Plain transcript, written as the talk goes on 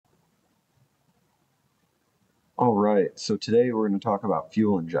right, so today we're going to talk about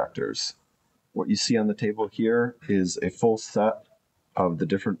fuel injectors. What you see on the table here is a full set of the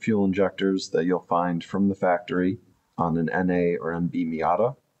different fuel injectors that you'll find from the factory on an NA or NB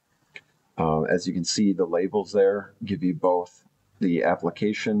Miata. As you can see, the labels there give you both the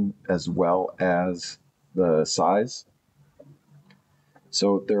application as well as the size.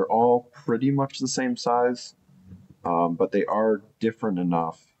 So they're all pretty much the same size, but they are different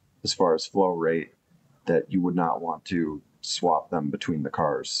enough as far as flow rate that you would not want to swap them between the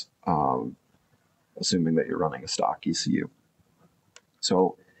cars, assuming that you're running a stock ECU.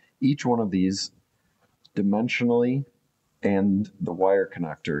 So each one of these, dimensionally and the wire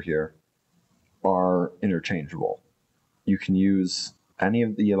connector here, are interchangeable. You can use any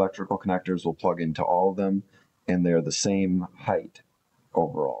of the electrical connectors, will plug into all of them, and they're the same height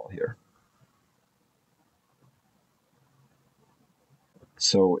overall here.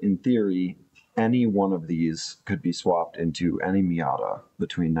 So in theory, any one of these could be swapped into any Miata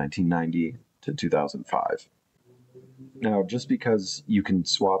between 1990 to 2005. Now, just because you can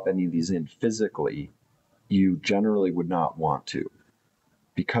swap any of these in physically, you generally would not want to.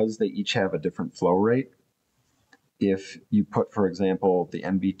 Because they each have a different flow rate, if you put, for example, the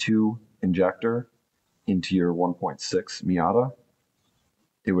MB2 injector into your 1.6 Miata,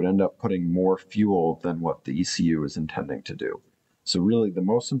 it would end up putting more fuel than what the ECU is intending to do. So really the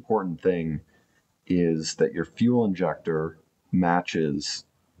most important thing is that your fuel injector matches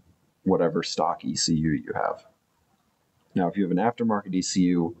whatever stock ECU you have. Now, if you have an aftermarket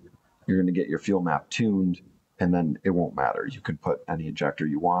ECU, you're going to get your fuel map tuned, and then it won't matter. You could put any injector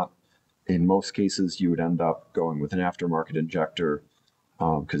you want. In most cases, you would end up going with an aftermarket injector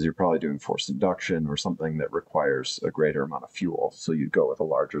because you're probably doing forced induction or something that requires a greater amount of fuel, so you'd go with a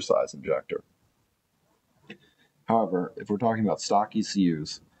larger size injector. However, if we're talking about stock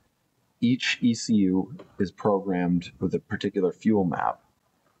ECUs, each ECU is programmed with a particular fuel map.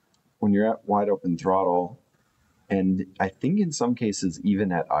 When you're at wide open throttle, and I think in some cases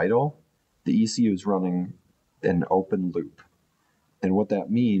even at idle, the ECU is running an open loop. And what that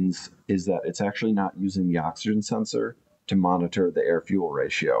means is that it's actually not using the oxygen sensor to monitor the air-fuel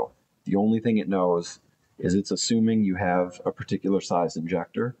ratio. The only thing it knows is it's assuming you have a particular size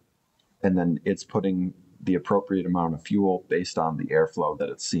injector, and then it's putting the appropriate amount of fuel based on the airflow that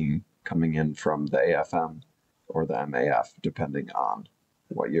it's seeing coming in from the AFM or the MAF, depending on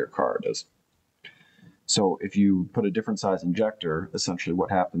what your car it is. So if you put a different size injector, essentially what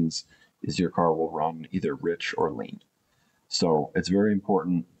happens is your car will run either rich or lean. So it's very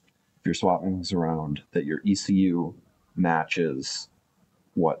important, if you're swapping things around, that your ECU matches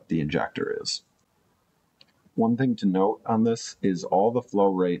what the injector is. One thing to note on this is all the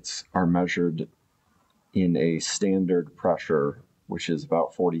flow rates are measured in a standard pressure, which is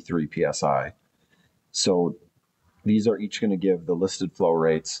about 43 psi. So these are each going to give the listed flow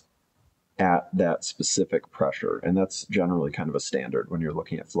rates at that specific pressure, and that's generally kind of a standard when you're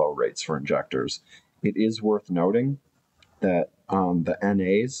looking at flow rates for injectors. It is worth noting that on the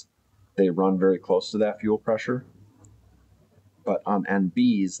NAs, they run very close to that fuel pressure, but on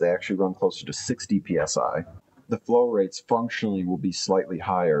NBs, they actually run closer to 60 psi. The flow rates functionally will be slightly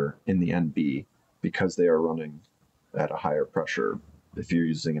higher in the NB because they are running at a higher pressure if you're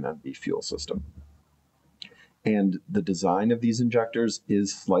using an NB fuel system. And the design of these injectors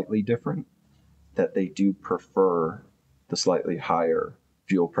is slightly different, that they do prefer the slightly higher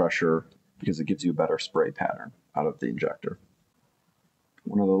fuel pressure because it gives you a better spray pattern out of the injector.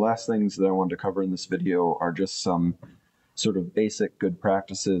 One of the last things that I wanted to cover in this video are just some sort of basic good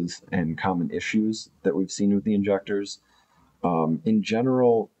practices and common issues that we've seen with the injectors. In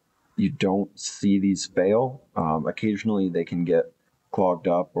general, you don't see these fail. Occasionally they can get clogged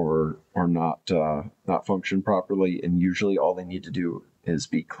up or not function properly, and usually all they need to do is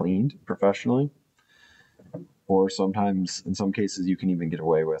be cleaned professionally. Or sometimes, in some cases, you can even get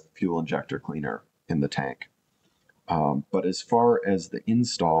away with fuel injector cleaner in the tank. But as far as the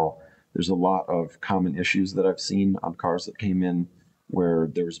install, there's a lot of common issues that I've seen on cars that came in where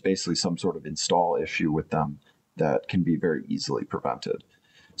there's basically some sort of install issue with them that can be very easily prevented.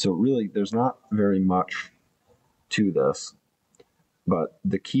 So really, there's not very much to this, but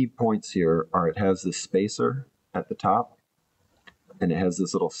the key points here are it has this spacer at the top, and it has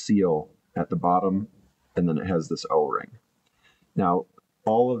this little seal at the bottom, and then it has this O-ring. Now,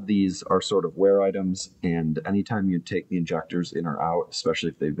 all of these are sort of wear items, and anytime you take the injectors in or out, especially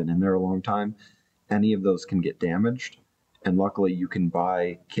if they've been in there a long time, any of those can get damaged. And luckily, you can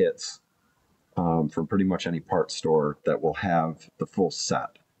buy kits from pretty much any parts store that will have the full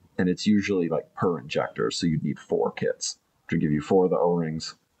set. And it's usually like per injector, so you'd need 4 kits to give you 4 of the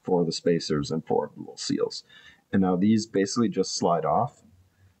O-rings, 4 of the spacers, and 4 of the little seals. And now these basically just slide off.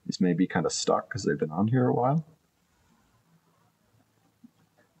 These may be kind of stuck because they've been on here a while.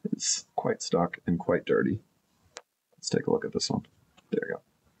 It's quite stuck and quite dirty. Let's take a look at this one. There we go.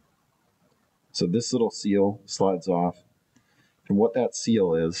 So this little seal slides off. And what that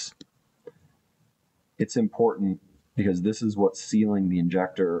seal is, it's important because this is what's sealing the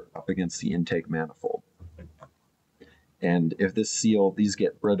injector up against the intake manifold. And if this seal, these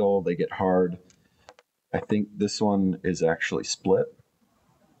get brittle, they get hard. I think this one is actually split.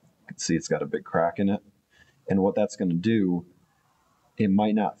 You can see it's got a big crack in it. And what that's going to do, it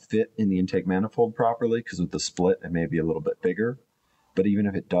might not fit in the intake manifold properly because with the split, it may be a little bit bigger. But even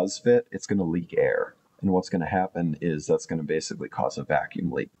if it does fit, it's going to leak air. And what's going to happen is that's going to basically cause a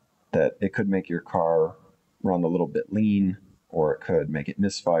vacuum leak. That it could make your car run a little bit lean, or it could make it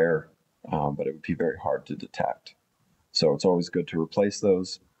misfire, but it would be very hard to detect. So it's always good to replace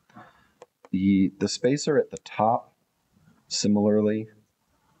those. The spacer at the top, similarly,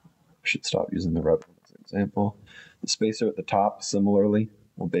 I should stop using the red one as an example. The spacer at the top, similarly,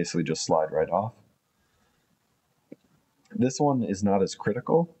 will basically just slide right off. This one is not as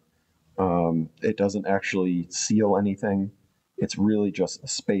critical. It doesn't actually seal anything. It's really just a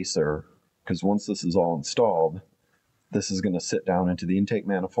spacer, because once this is all installed, this is going to sit down into the intake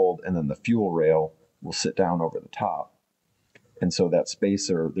manifold, and then the fuel rail will sit down over the top. And so that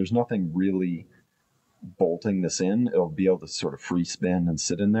spacer, there's nothing really bolting this in. It'll be able to sort of free spin and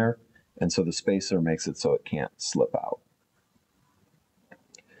sit in there. And so the spacer makes it so it can't slip out.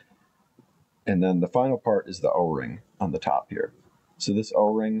 And then the final part is the O-ring on the top here. So this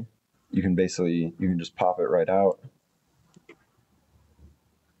O-ring, you can just pop it right out.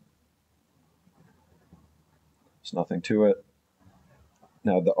 There's nothing to it.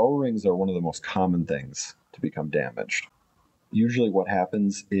 Now the O-rings are one of the most common things to become damaged. Usually what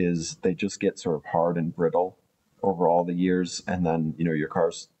happens is they just get sort of hard and brittle over all the years, and then your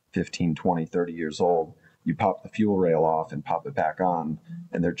car's 15, 20, 30 years old. You pop the fuel rail off and pop it back on,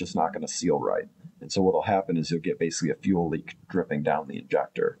 and they're just not going to seal right. And so what will happen is you'll get basically a fuel leak dripping down the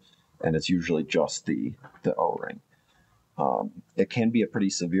injector, and it's usually just the O-ring. It can be a pretty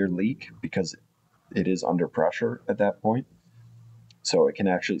severe leak because it is under pressure at that point, so it can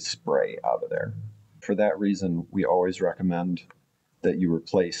actually spray out of there. For that reason, we always recommend that you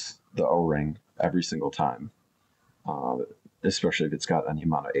replace the O-ring every single time, especially if it's got any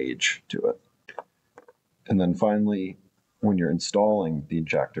amount of age to it. And then finally, when you're installing the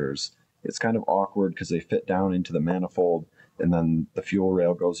injectors, it's kind of awkward because they fit down into the manifold, and then the fuel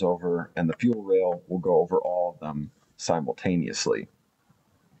rail goes over, and the fuel rail will go over all of them simultaneously.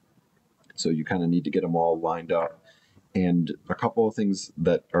 So you kind of need to get them all lined up. And a couple of things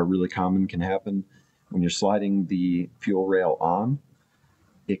that are really common can happen. When you're sliding the fuel rail on,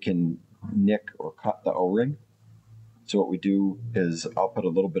 it can nick or cut the O-ring. So what we do is I'll put a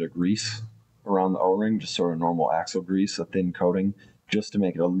little bit of grease around the O-ring, just sort of normal axle grease, a thin coating, just to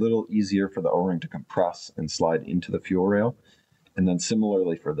make it a little easier for the O-ring to compress and slide into the fuel rail. And then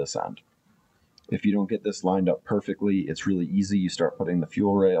similarly for this end. If you don't get this lined up perfectly, it's really easy. You start putting the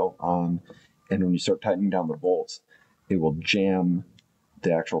fuel rail on, and when you start tightening down the bolts, it will jam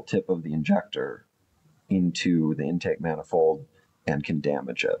the actual tip of the injector into the intake manifold and can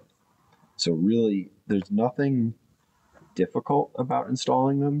damage it. So really, there's nothing difficult about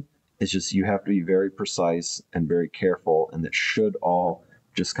installing them. It's just you have to be very precise and very careful, and it should all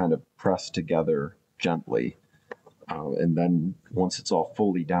just kind of press together gently. And then once it's all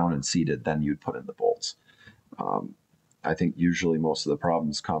fully down and seated, then you'd put in the bolts. I think usually most of the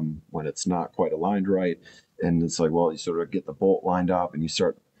problems come when it's not quite aligned right, and it's like, well, you sort of get the bolt lined up and you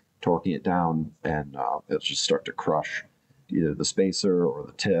start torquing it down, and it'll just start to crush either the spacer or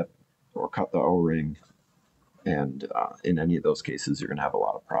the tip or cut the O-ring. And in any of those cases, you're going to have a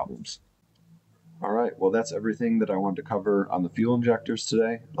lot of problems. All right, well, that's everything that I wanted to cover on the fuel injectors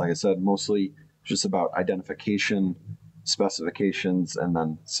today. Like I said, mostly just about identification, specifications, and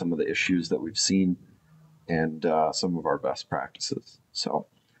then some of the issues that we've seen and some of our best practices. So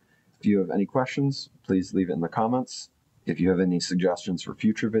if you have any questions, please leave it in the comments. If you have any suggestions for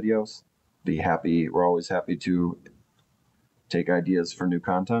future videos, we're always happy to take ideas for new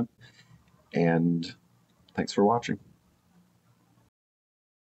content. And thanks for watching.